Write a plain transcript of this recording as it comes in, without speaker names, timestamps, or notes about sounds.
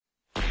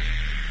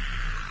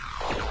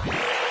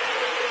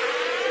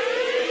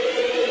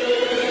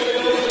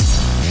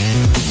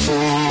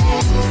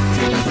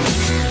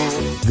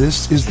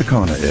This is the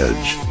Kona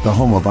Edge, the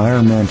home of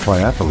Ironman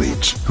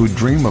triathletes who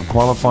dream of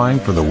qualifying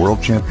for the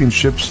World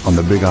Championships on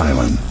the Big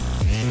Island.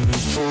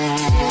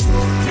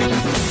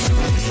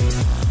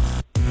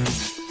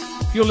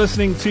 You're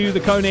listening to the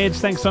Kona Edge.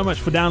 Thanks so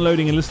much for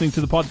downloading and listening to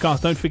the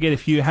podcast. Don't forget,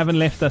 if you haven't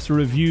left us a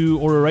review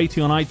or a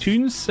rating on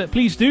iTunes,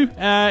 please do.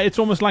 It's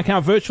almost like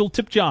our virtual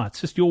tip jar.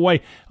 It's just your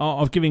way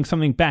of giving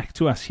something back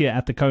to us here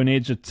at the Kona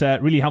Edge. It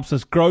really helps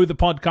us grow the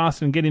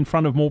podcast and get in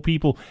front of more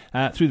people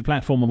through the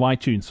platform of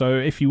iTunes. So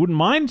if you wouldn't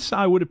mind,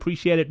 I would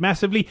appreciate it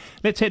massively.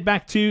 Let's head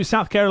back to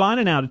South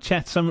Carolina now to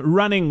chat some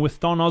running with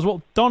Don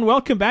Oswald. Don,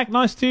 welcome back.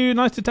 Nice to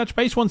touch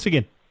base once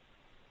again.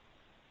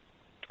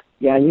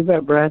 Yeah, you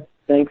bet, Brad.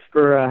 Thanks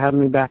for having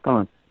me back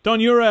on.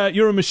 Don, you're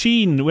a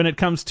machine when it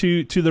comes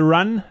to the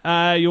run.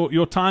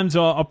 Your times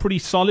are pretty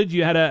solid.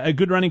 You had a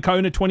good run in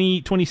Kona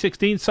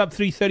 2016, sub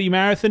 3:30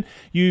 marathon.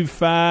 You've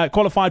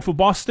qualified for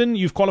Boston.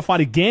 You've qualified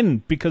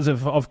again because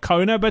of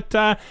Kona, but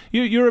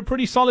you're a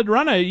pretty solid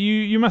runner.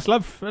 You must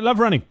love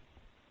running.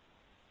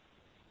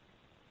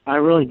 I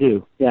really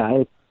do.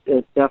 Yeah,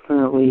 it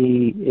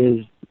definitely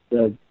is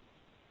the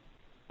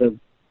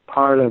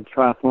part of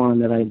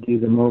triathlon that I do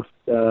the most,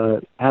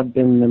 have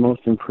been the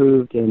most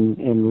improved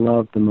and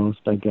love the most,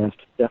 I guess,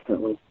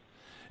 definitely.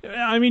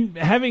 I mean,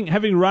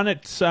 having run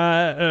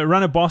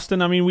at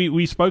Boston, I mean,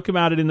 we spoke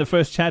about it in the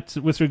first chat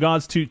with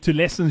regards to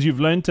lessons you've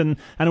learnt, and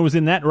it was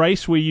in that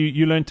race where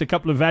you learnt a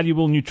couple of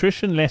valuable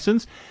nutrition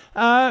lessons.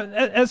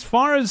 As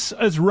far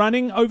as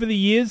running over the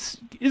years,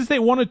 is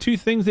there one or two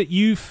things that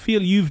you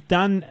feel you've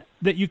done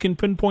that you can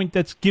pinpoint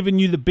that's given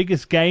you the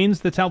biggest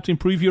gains, that's helped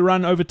improve your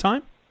run over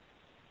time?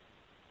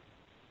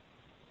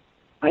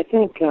 I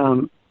think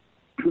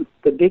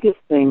the biggest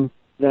thing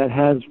that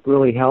has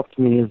really helped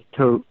me is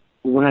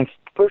when I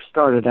first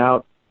started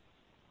out,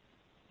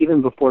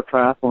 even before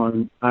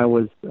triathlon, I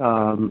was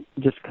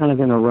just kind of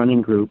in a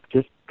running group.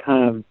 Just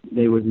kind of,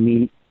 they would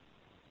meet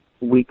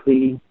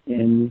weekly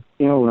and,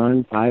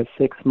 run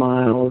 5-6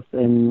 miles,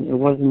 and it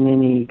wasn't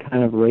any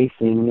kind of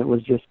racing. It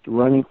was just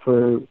running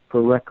for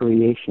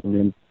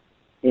recreation,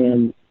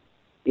 and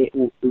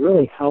it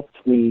really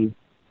helped me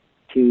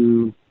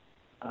to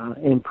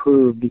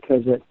improve,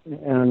 because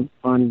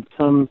on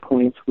some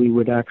points we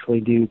would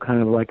actually do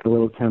kind of like a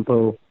little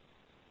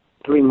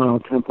 3-mile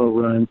tempo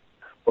run,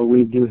 or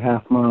we'd do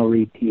half-mile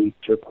repeats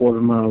or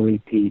quarter-mile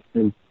repeats,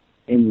 and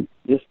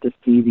just to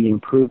see the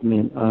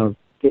improvement of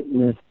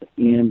fitness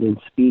and in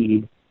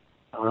speed,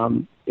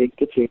 it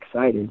gets you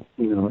excited.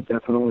 It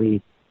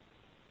definitely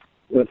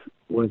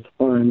was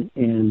fun,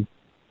 and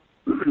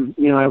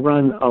I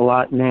run a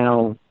lot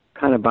now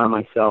kind of by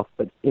myself,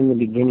 but in the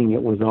beginning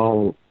it was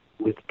all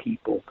with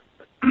people.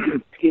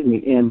 Excuse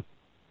me. And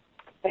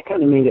that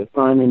kind of made it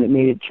fun, and it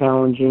made it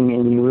challenging,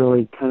 and you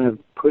really kind of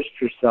pushed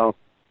yourself,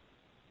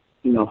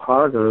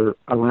 harder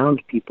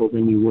around people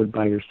than you would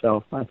by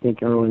yourself. I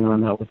think early on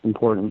that was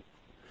important.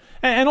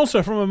 And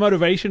also from a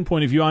motivation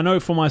point of view, I know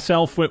for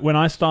myself, when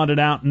I started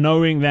out,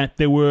 knowing that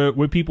there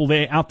were people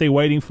out there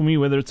waiting for me,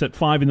 whether it's at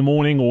 5 a.m.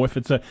 or if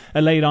it's a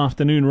late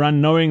afternoon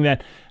run, knowing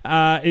that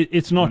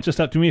it's not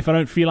just up to me. If I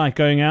don't feel like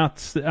going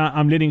out,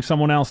 I'm letting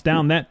someone else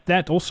down.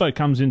 That also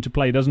comes into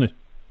play, doesn't it?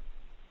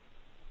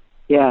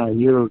 Yeah,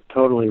 you're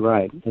totally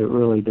right. It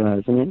really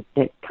does. And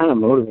it kind of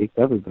motivates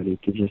everybody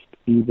to just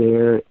be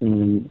there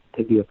and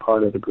to be a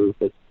part of the group.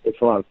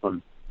 It's a lot of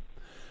fun.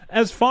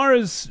 As far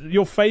as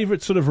your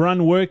favorite sort of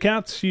run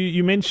workouts,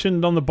 you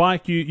mentioned on the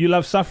bike you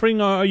love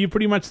suffering. Or are you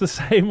pretty much the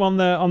same on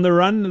the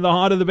run? The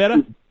harder the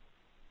better?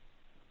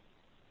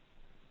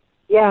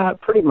 Yeah,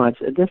 pretty much.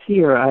 This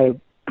year I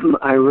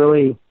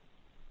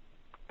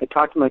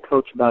talked to my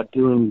coach about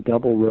doing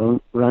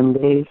double run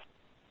days.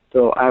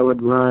 So I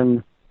would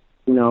run,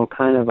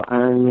 kind of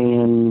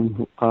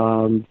Ironman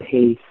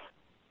pace,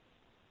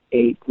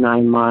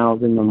 8-9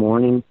 miles in the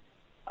morning.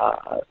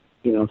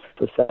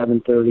 The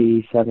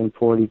 7:30,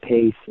 7:40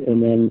 pace,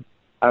 and then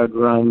I would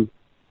run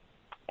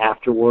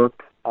after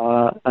work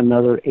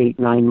another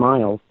 8-9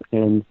 miles,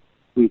 and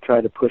we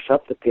try to push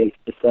up the pace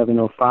to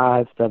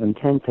 7:05,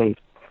 7:10 pace.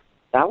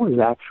 That was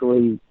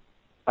actually,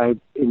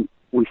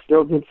 we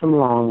still did some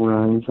long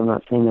runs. I'm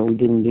not saying that we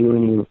didn't do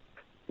any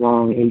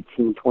long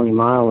 18, 20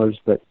 milers,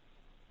 but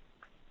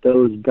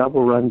those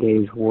double run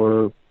days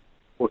were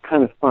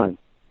kind of fun,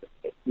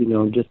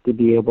 just to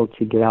be able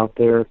to get out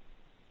there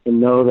and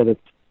know that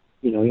it's,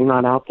 you're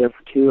not out there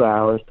for 2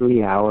 hours,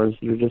 3 hours.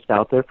 You're just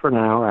out there for an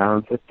hour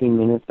and 15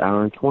 minutes,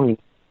 hour and 20.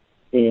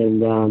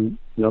 And,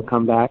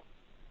 come back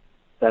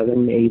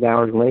 7-8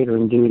 hours later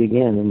and do it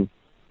again. And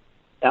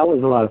that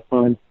was a lot of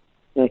fun.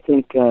 And I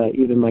think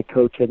even my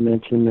coach had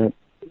mentioned that,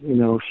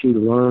 she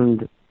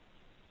learned,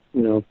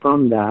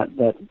 from that,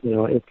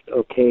 it's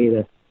okay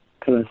to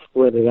kind of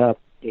split it up.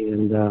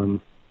 And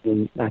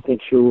I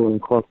think she will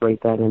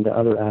incorporate that into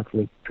other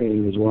athlete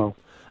training as well.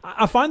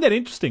 I find that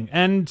interesting,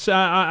 and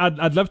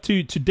I'd love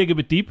to dig a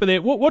bit deeper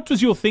there. What was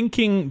your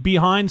thinking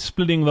behind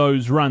splitting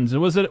those runs?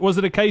 Was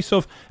it a case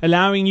of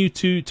allowing you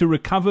to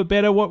recover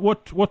better?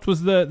 What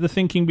was the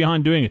thinking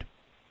behind doing it?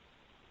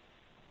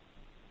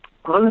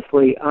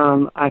 Honestly,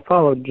 I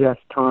followed Jess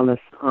Thomas.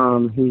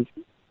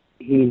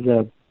 he's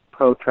a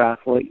pro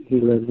triathlete. He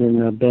lives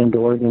in Bend,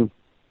 Oregon,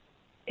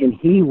 and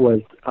he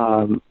was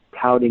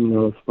touting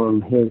those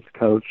from his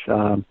coach,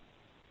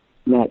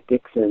 Matt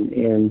Dixon,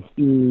 and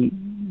he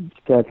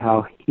said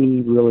how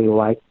he really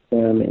liked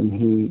them, and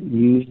he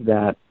used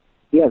that.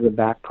 He has a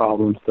back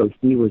problem, so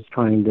he was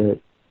trying to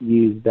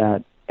use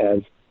that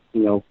as,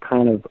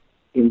 kind of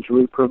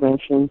injury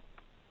prevention.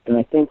 And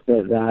I think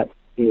that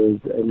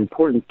is an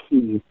important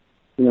key,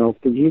 because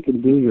you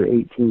can do your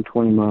 18,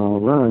 20-mile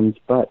runs,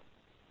 but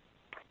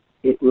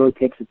it really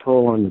takes a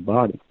toll on your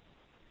body.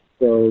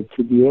 So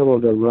to be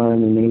able to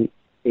run an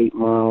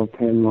 8-mile,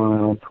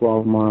 10-mile,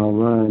 12-mile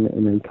run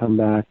and then come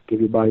back, give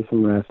your body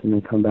some rest, and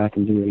then come back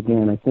and do it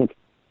again, I think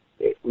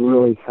it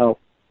really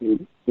helps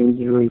in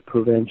injury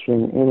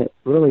prevention, and it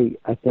really,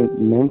 I think,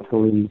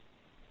 mentally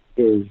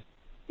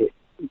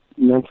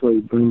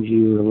brings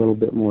you a little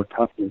bit more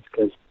toughness,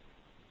 because,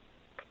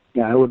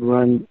 I would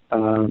run,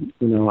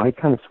 I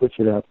kind of switch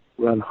it up,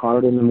 run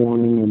hard in the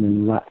morning and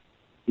then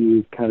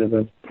do kind of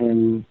a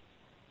 10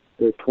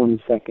 to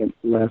 20-second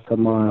less a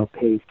mile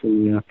pace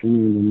in the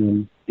afternoon, and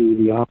then do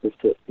the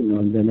opposite, the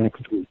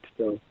next week.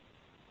 So,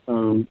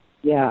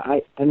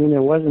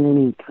 there wasn't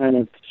any kind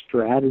of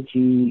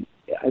strategy.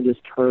 I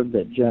just heard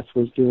that Jess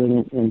was doing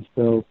it, and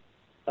so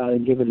I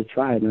give it a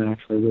try, and I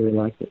actually really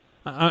liked it.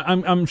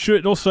 I'm sure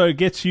it also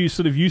gets you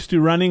sort of used to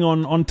running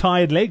on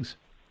tired legs.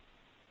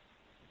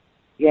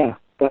 Yeah,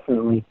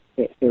 definitely.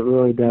 It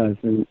really does,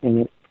 and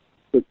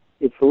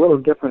it's a little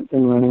different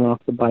than running off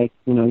the bike.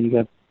 You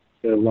got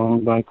the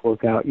long bike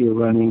workout, you're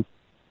running,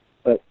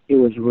 but it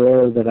was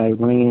rare that I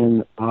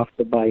ran off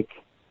the bike,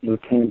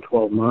 10,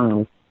 12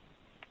 miles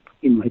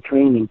in my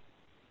training,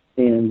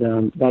 and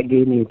that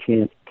gave me a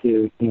chance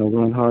to,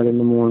 run hard in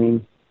the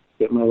morning,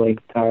 get my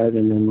legs tired,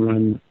 and then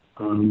run,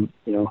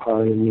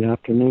 hard in the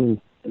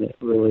afternoon. And it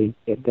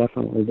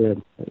definitely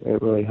did.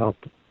 It really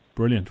helped.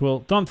 Brilliant. Well,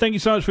 Don, thank you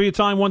so much for your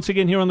time once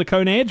again here on the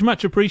Kona Edge.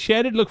 Much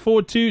appreciated. Look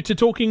forward to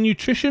talking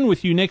nutrition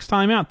with you next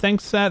time out.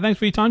 Thanks for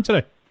your time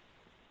today.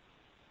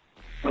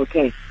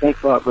 Okay.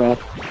 Thanks a lot, Brad.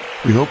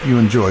 We hope you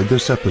enjoyed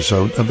this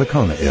episode of the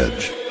Kona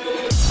Edge.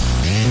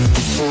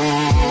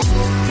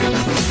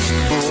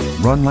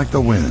 Run like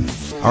the wind.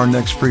 Our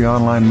next free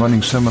online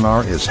running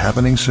seminar is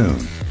happening soon.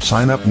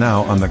 Sign up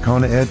now on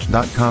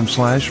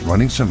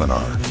thekonaedge.com/running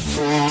seminar.